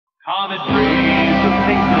Comet rays the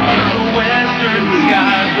faces of the western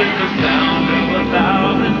skies with the sound of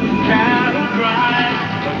 1,000 cattle cries.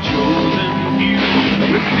 A chosen few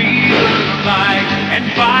with feelers like and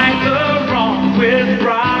fight the wrong with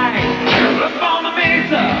pride. Up on the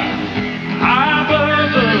mesa, high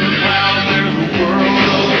above the clouds, there's a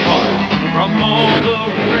world apart from all the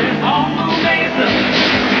rest. On Moo Mesa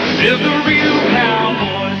live the real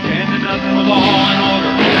cowboys, standing up for law and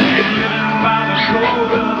order and living by the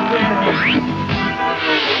code of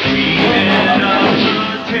Freedom of the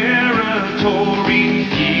territory,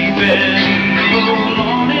 keeping evil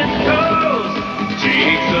on its toes.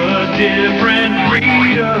 Takes a different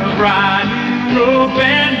breed of riding rope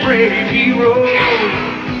and brave heroes.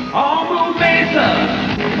 On Moo Mesa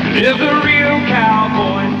live the real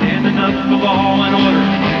cowboys, standing up for law and order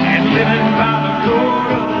and living by the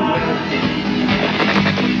code of the West.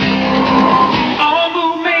 On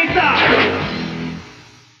Moo Mesa.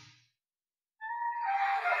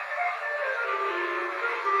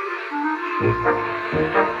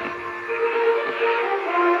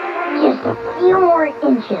 Just a few more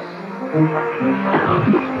inches.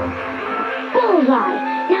 Bullseye!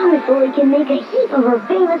 Now Miss Lily can make a heap of her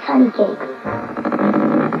famous honey cakes.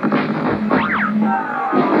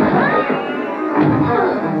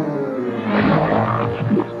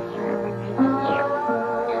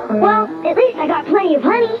 Well, at least I got plenty of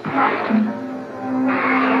honey.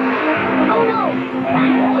 Oh no!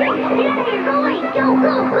 Get out of here! Go away! Go!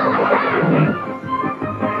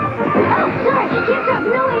 Oh, sorry! Can't stop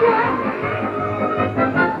knowing that!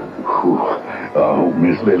 I hope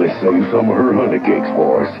Miss Lily saved some of her honey cakes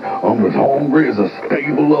for us. I'm as hungry as a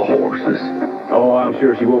stable of horses. Oh, I'm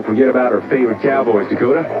sure she won't forget about her favorite cowboys,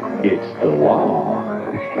 Dakota. It's the law.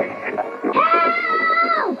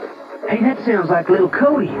 Help! Hey, that sounds like little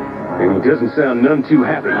Cody. And he doesn't sound none too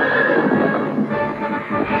happy.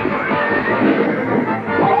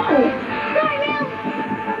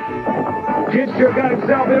 Kid sure got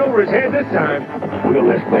himself in over his head this time. Well,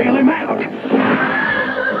 let's bail him out.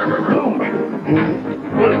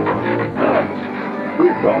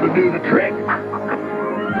 This ought to do the trick.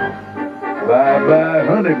 Bye-bye,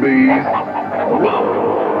 honeybees.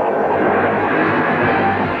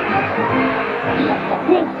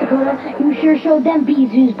 Thanks, Dakota. You sure showed them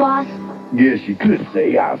bees who's boss. Yes, you could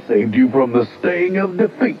say I saved you from the sting of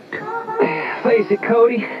defeat. Face it,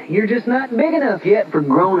 Cody, you're just not big enough yet for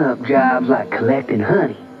grown-up jobs like collecting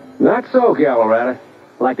honey. Not so, Colorado.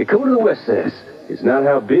 Like the code of the West says, it's not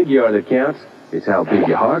how big you are that counts, it's how big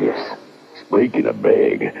your heart is. Speaking of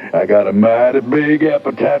big, I got a mighty big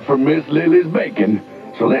appetite for Miss Lily's bacon.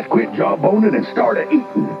 So let's quit jawboning and start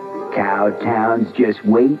a-eating. Cowtown's just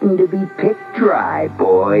waiting to be picked dry,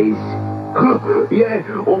 boys. Yeah,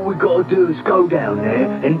 all we gotta do is go down there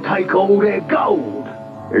and take all their gold.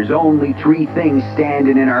 There's only 3 things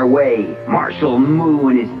standing in our way. Marshal Moo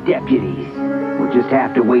and his deputies. We'll just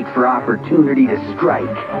have to wait for opportunity to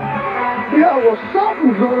strike. Yeah, well,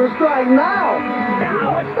 something's gonna strike now.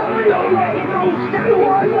 Now it's the real way.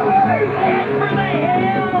 Head for the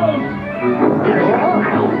hills!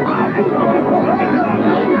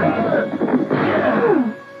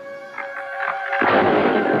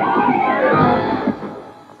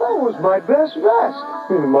 That was my best vest.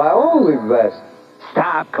 My only vest.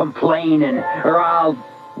 Stop complaining, or I'll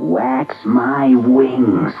wax my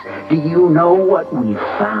wings. Do you know what we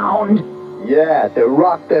found? Yeah, the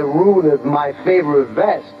rock that ruined my favorite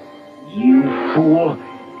vest. You fool.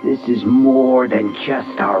 This is more than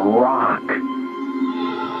just a rock.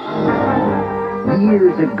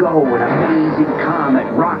 Years ago, an amazing comet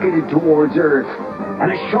rocketed towards Earth,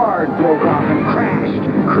 and a shard broke off and crashed,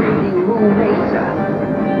 creating Moo Mesa.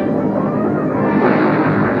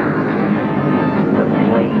 The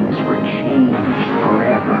flames were changed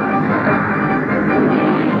forever.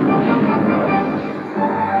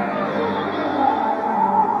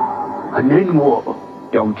 And then what?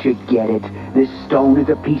 Don't you get it? This stone is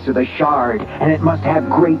a piece of the shard, and it must have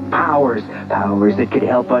great powers. Powers that could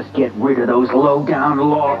help us get rid of those low-down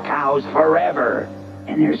law cows forever.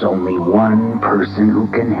 And there's only one person who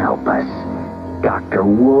can help us. Dr.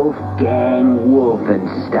 Wolfgang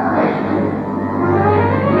Wolfenstein.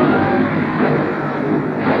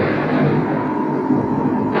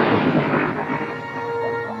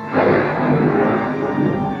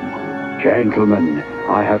 Gentlemen,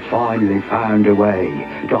 I have finally found a way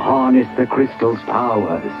to harness the crystal's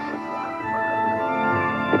powers.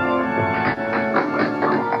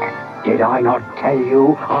 Did I not tell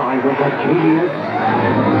you I was a genius?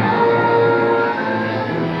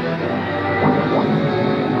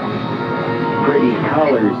 Pretty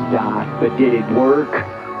colors, Doc, but did it work?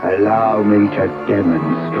 Allow me to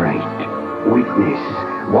demonstrate. Witness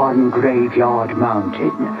one graveyard mountain,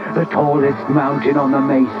 the tallest mountain on the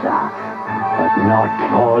mesa, but not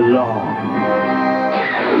for long.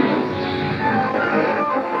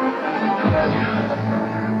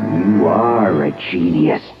 You are a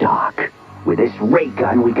genius, Doc. With this ray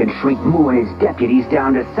gun, we can shrink Moo and his deputies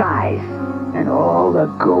down to size. And all the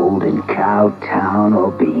gold in Cowtown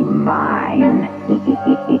will be mine.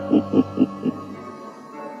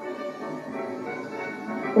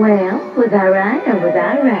 Well, was I right or was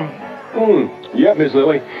I right? Yep, Miss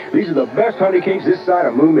Lily. These are the best honey cakes this side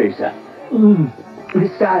of Moo Mesa.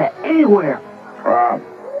 This side of anywhere.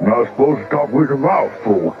 Not supposed to talk with your mouth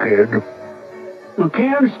full, kid. I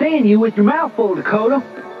can't understand you with your mouth full, Dakota.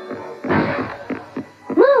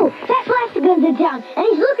 Moo, that blaster gun's in town, and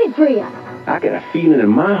he's looking for you. I got a feeling in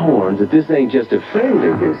my horns that this ain't just a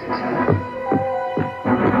friendly business.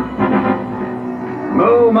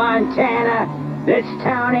 Moo, Montana, this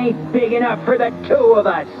town ain't big enough for the two of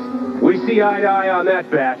us. We see eye to eye on that,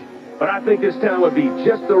 Bat. But I think this town would be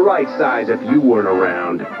just the right size if you weren't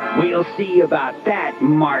around. We'll see about that,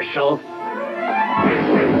 Marshal.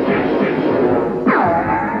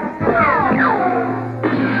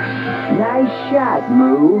 Nice shot,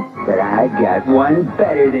 Moo, but I got one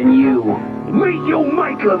better than you. Meet your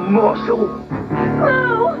maker, Marshal.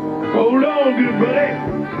 Moo! Hold on, good buddy.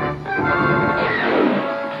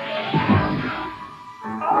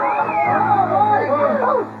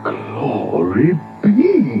 Glory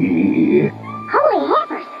be. Holy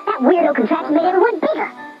heifers! That weirdo contraption made everyone bigger.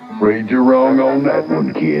 Afraid you're wrong on that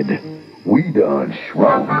one, kid. We done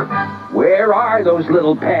shrunk. Where are those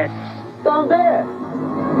little pests? Down there.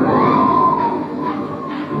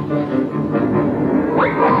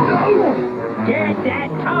 Get that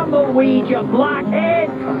tumbleweed, you blockhead!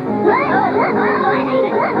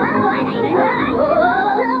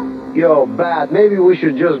 Yo, Bat, maybe we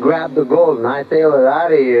should just grab the gold and hightail it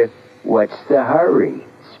out of here. What's the hurry?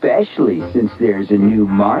 Especially since there's a new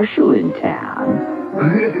marshal in town.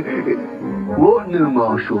 What new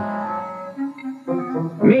marshal?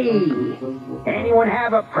 Me. Anyone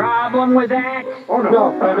have a problem with that? Oh,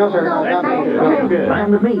 no, sir.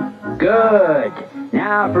 Fine with me. Good.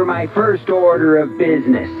 Now for my first order of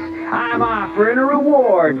business. I'm offering a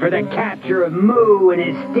reward for the capture of Moo and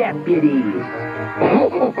his deputies.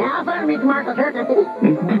 I'll find Mr. Marshall, sir.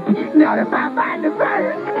 Not if I find the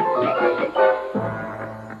first.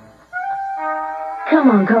 Come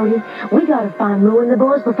on, Cody. We gotta find Moo and the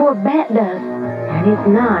boys before Bat does. And it's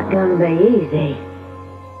not gonna be easy.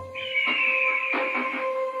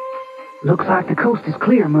 Looks like the coast is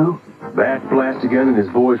clear, Moo. Bat blasted gun and his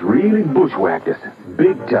boys really bushwhacked us.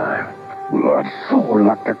 Big time. Well, I'd sure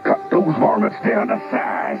like to cut those varmints down to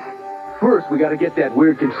size. First, we gotta get that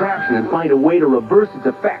weird contraption and find a way to reverse its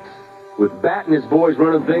effects. With Bat and his boys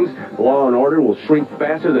running things, law and order will shrink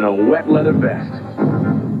faster than a wet leather vest.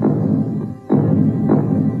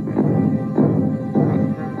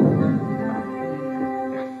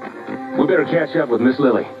 We better catch up with Miss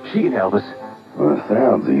Lily. She can help us. Well,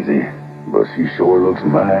 sounds easy, but she sure looks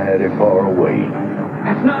mighty far away.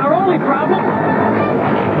 That's not our only problem.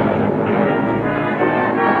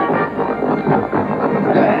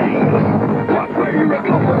 Hey, what were you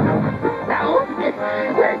looking for? No,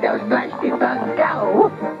 where'd those blasted bugs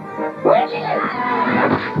go?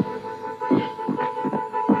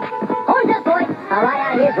 Hold up, boy. I'll ride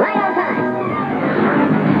out of here right on time.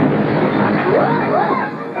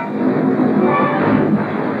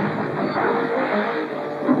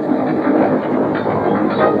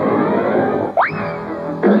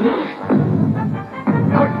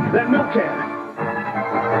 Quick, that milk can.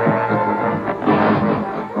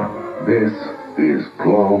 This is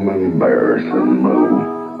plumb embarrassing,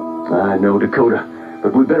 Moo. I know, Dakota,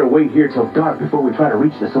 but we better wait here till dark before we try to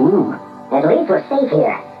reach the saloon. At least we're safe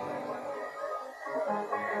here.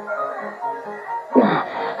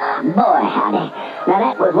 Boy, howdy. Now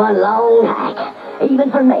that was one long hike,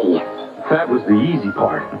 even for me. That was the easy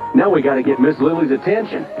part. Now we gotta get Miss Lily's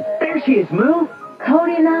attention. There she is, Moo.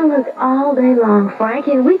 Cody and I looked all day long, Frank,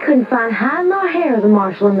 and we couldn't find hide nor hair of the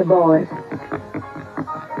marshal and the boys.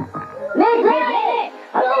 Miss Lily!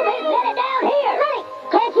 Hello, Miss Lily, down here! Lily,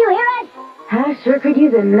 can't you hear us? I sure could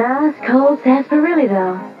use a nice cold sarsaparilla,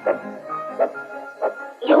 though.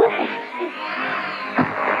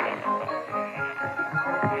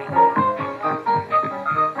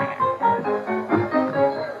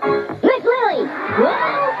 Miss Lily!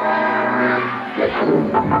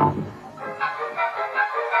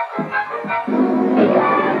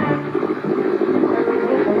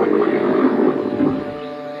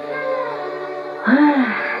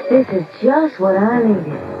 This is just what I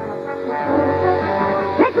needed.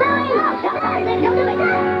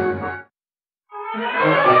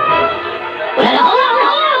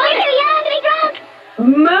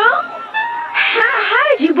 Moo? How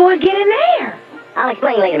did you boys get in there? I'll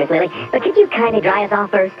explain later, Miss Lily, but could you kindly dry us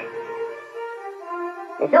off first?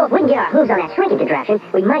 So if we can get our hooves on that shrinking contraption,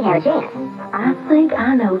 we might have a chance. I think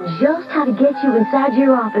I know just how to get you inside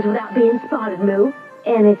your office without being spotted, Moo.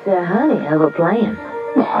 And it's a honey of a plan.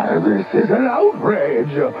 Why, this is an outrage.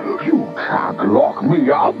 You can't lock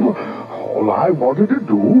me up. All I wanted to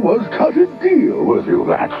do was cut a deal with you,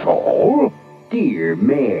 that's all. Dear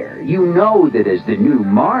Mayor, you know that as the new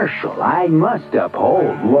marshal, I must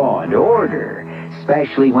uphold law and order,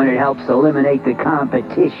 especially when it helps eliminate the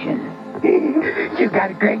competition. You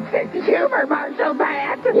got a great sense of humor, Marshal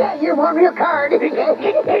Bat. Yeah, you're one real card.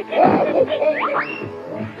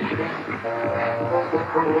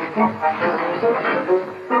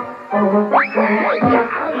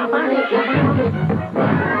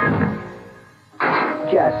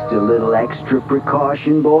 Just a little extra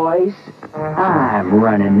precaution, boys. I'm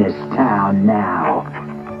running this town now.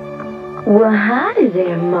 Well, howdy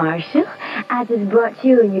there, Marshal. I just brought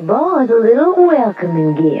you and your boys a little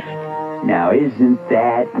welcoming gift. Now, isn't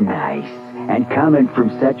that nice? And coming from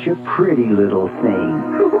such a pretty little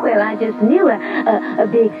thing. Well, I just knew a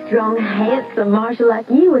big, strong, handsome Marshal like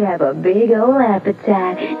you would have a big old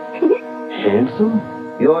appetite. Handsome?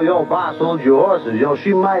 Your boss holds your horses.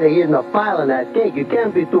 She might have hidden a file in that cake. You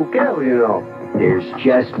can't be too careful, you know. There's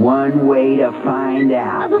just one way to find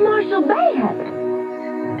out. But Marshal Bat.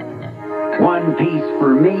 One piece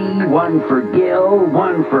for me, one for Gil,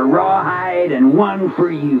 one for Rawhide, and one for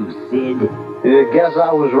you, Sid. Yeah, guess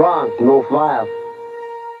I was wrong. No file.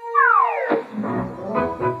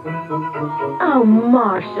 Oh,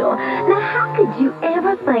 Marshal, now how could you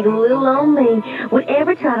ever think little old me would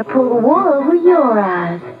ever try to pull the wool over your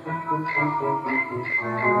eyes?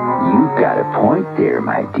 You've got a point there,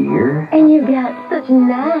 my dear. And you've got such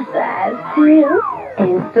nice eyes, too.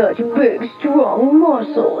 And such big, strong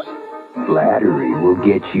muscles. Flattery will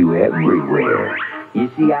get you everywhere. You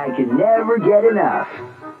see, I can never get enough.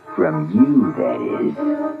 From you, that is.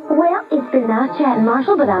 Well, it's been nice chatting,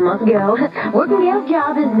 Marshal, but I must go. Working Gil's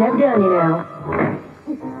job is never done, you know.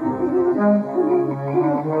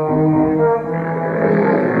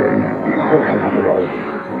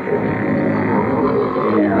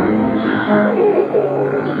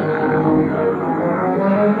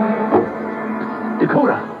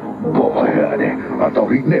 Dakota! Boy, honey, I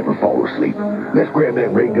thought he'd never fall asleep. Let's grab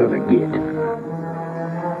that ray gun and get.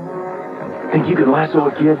 Think you can lasso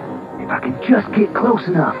a kid? If I can just get close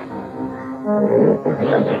enough.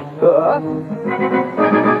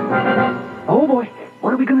 Oh boy,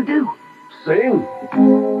 what are we gonna do? Sing.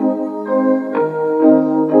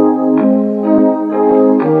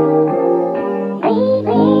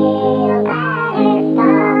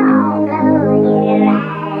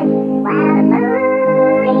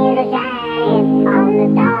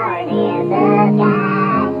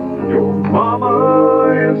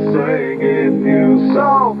 Mama is singing you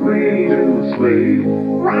softly to sleep.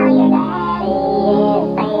 While your daddy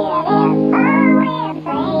is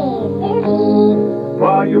saying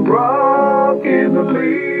While you rock in the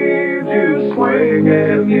leaves, you swing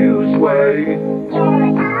and you sway. your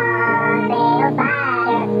little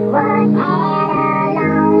spider was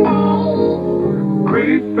had a long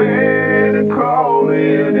Creeping and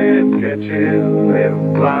crawling and catching them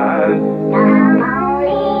flies. day.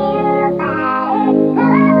 Come on, little spider,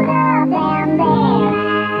 close up them bare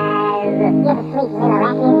eyes. You ever sleep in a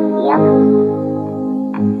arachnid?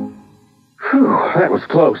 Whew, that was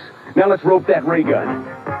close. Now let's rope that ray gun.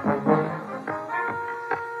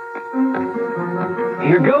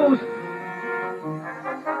 Here goes.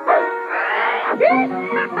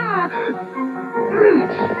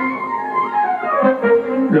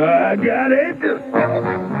 I got it.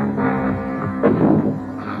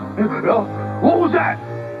 What was that?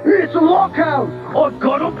 It's a lockhound. I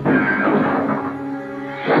got him.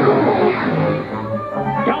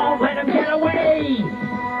 Don't let him get away!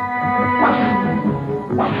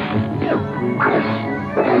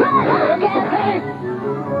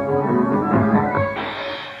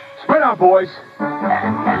 Spread out, boys.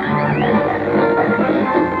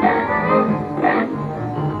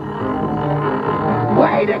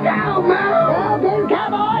 Way to go, Moo! Well done,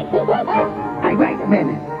 cowboy! Hey, wait a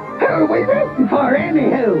minute. Who are we rooting for,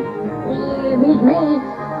 anywho? Meet me.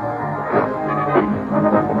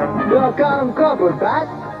 You've got him covered, Bat.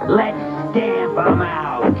 Let's stamp him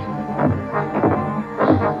out.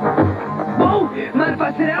 Whoa! Mind if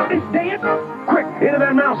I sit out this dance? Quick, into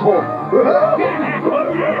that mouse hole.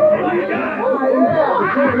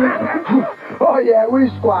 Oh, yeah, we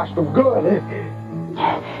squashed them good.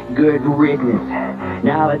 Good riddance.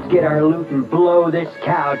 Now let's get our loot and blow this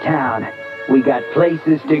cow town. We got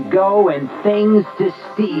places to go and things to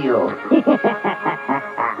steal.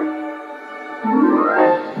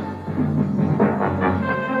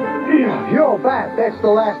 You're back. That's the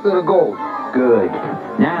last of the gold. Good.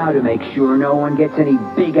 Now to make sure no one gets any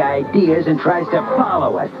big ideas and tries to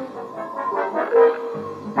follow us.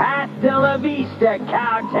 Hasta la vista,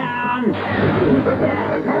 Cowtown!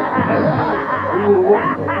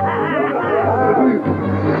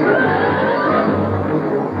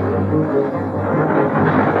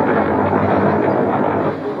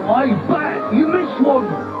 Hey, Bat, you missed one.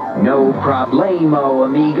 No problemo,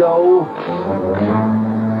 amigo.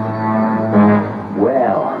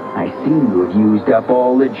 Well, I seem to have used up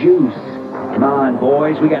all the juice. Come on,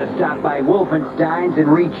 boys, we gotta stop by Wolfenstein's and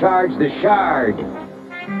recharge the shard.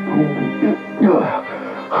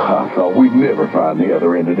 I thought we'd never find the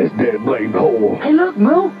other end of this dead blamed hole. Hey, look,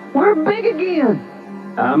 Moo. We're big again.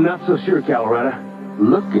 I'm not so sure, Colorado.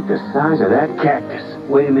 Look at the size of that cactus.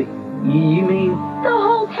 Wait a minute. You mean... The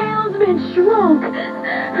whole town's been shrunk.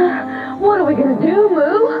 What are we gonna do,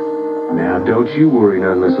 Moo? Now, don't you worry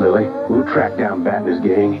none, Miss Lily. We'll track down Bat and his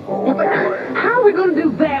gang. How are we going to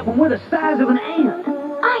do that when we're the size of an ant?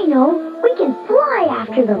 I know. We can fly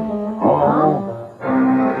after them.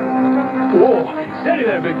 Whoa, steady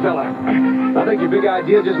there, big fella. I think your big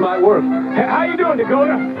idea just might work. How you doing,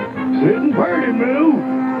 Dakota? Sitting pretty, Moo.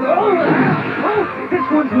 Oh, this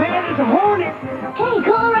one's mad as a hornet. Hey,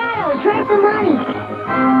 Colorado, try some money.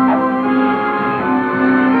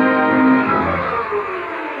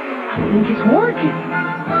 I think it's working.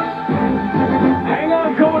 Hang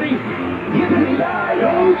on, Cody.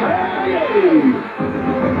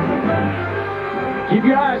 Keep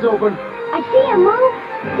your eyes open. I see him, Moo.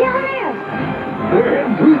 Down there. We're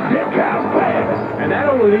heading through that cow's pass. And that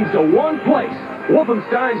only leads to one place,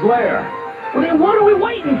 Wolfenstein's lair. Well, then what are we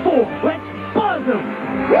waiting for? Let's buzz them.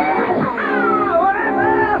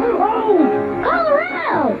 Oh!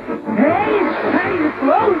 Colorado! Hey, it's time to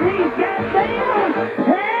slow these guys down.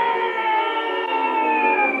 Hey!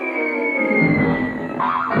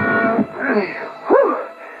 Whew.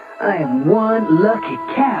 I am one lucky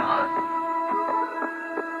cow.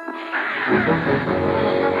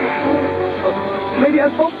 Maybe I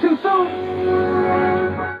spoke too soon.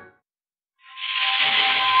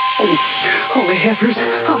 Oh, holy heifers,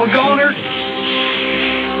 I'm a goner.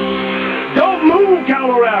 Don't move,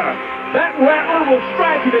 Colorado. That rattler will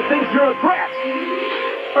strike if it thinks you're a threat.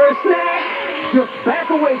 For a snack? Just back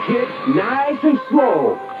away, kid. Nice and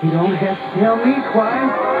slow. You don't have to tell me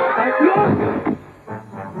twice.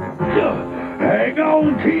 Hang on,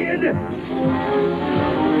 kid.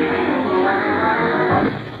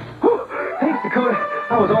 Thanks, Dakota.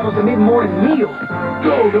 I was almost a mid-morning meal.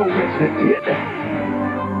 Don't mention it, kid.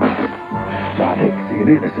 I hate to see an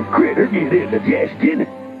innocent critter get indigestion.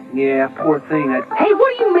 Yeah, poor thing. Hey,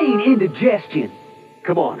 what do you mean, indigestion?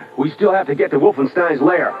 Come on. We still have to get to Wolfenstein's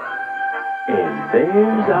lair. And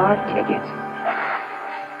there's our ticket.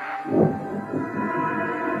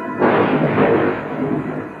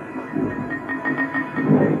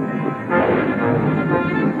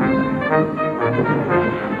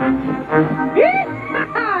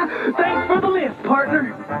 Thanks for the lift,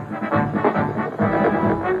 partner.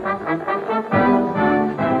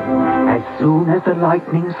 As soon as the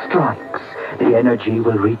lightning strikes, the energy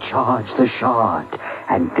will recharge the shard.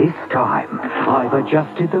 And this time, I've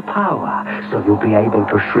adjusted the power so you'll be able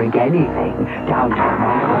to shrink anything down to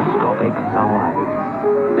microscopic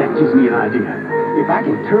size. That gives me an idea. If I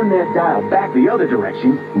can turn that dial back the other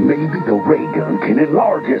direction, Maybe the ray gun can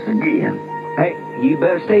enlarge us again. Hey, you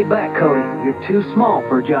better stay back, Cody. You're too small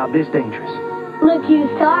for a job this dangerous. Look who's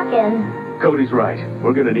talking. Cody's right.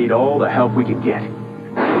 We're gonna need all the help we can get.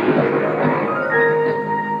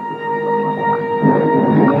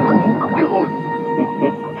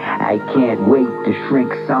 I can't wait to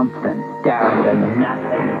shrink something down to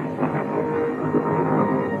nothing.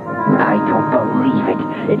 I don't believe it.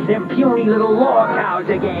 It's them puny little law cows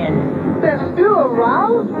again. They're still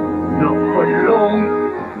around? Not for long.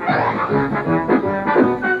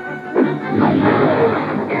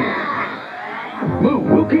 Moo,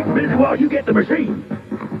 we'll keep busy while you get the machine.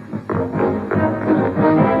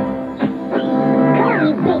 Call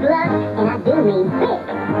me Big Luck, and I do mean big.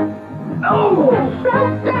 Oh, slow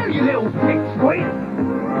down, you little pipsqueak.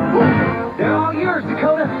 They're all yours,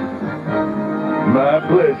 Dakota. My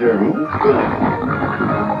pleasure.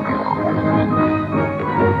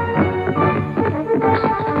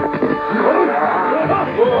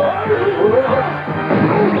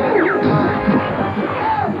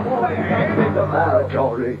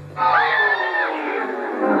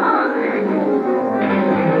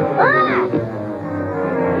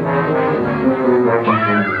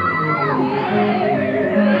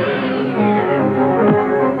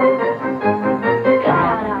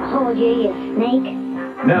 Hold you snake.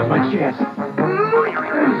 Now's my chance.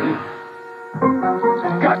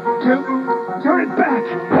 Got to turn it back.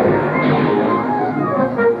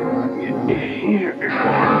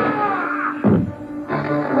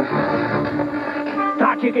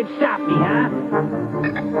 Thought you could stop me, huh?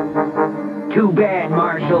 Too bad,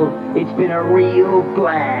 Marshall. It's been a real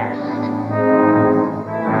blast.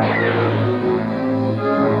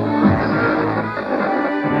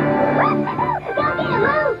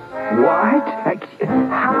 What?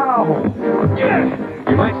 How?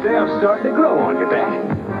 You might say I'm starting to grow on you, Bat.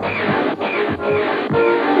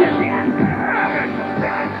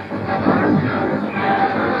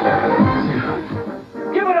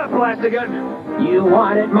 Give it up, Plastigun. You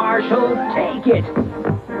want it, Marshall? Take it.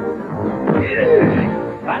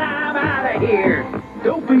 But I'm out of here.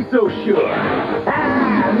 Don't be so sure.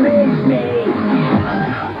 Ah, miss me.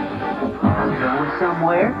 Going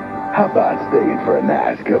somewhere? How about staying for a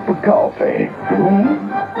nice cup of coffee?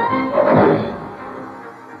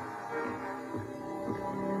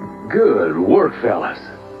 Good work, fellas. Hey,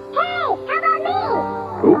 how about me?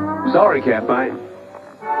 Oh, sorry, Catfight.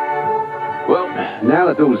 Well, now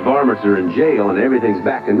that those varmints are in jail and everything's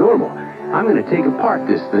back to normal, I'm going to take apart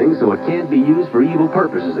this thing so it can't be used for evil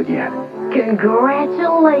purposes again.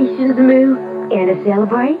 Congratulations, Moo. And to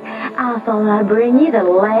celebrate, I thought I'd bring you the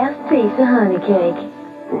last piece of honey cake.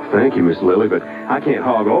 Well, thank you, Miss Lily, but I can't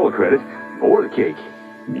hog all the credit or the cake.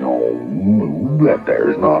 No, Moo, that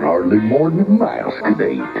there's not hardly more than a mouse could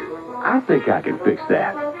eat. I think I can fix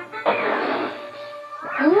that.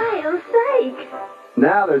 Lamb steak.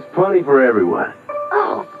 Now there's plenty for everyone.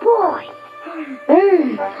 Oh, boy.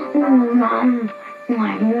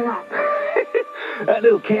 That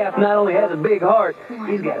little calf not only has a big heart,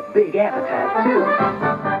 he's got a big appetite, too.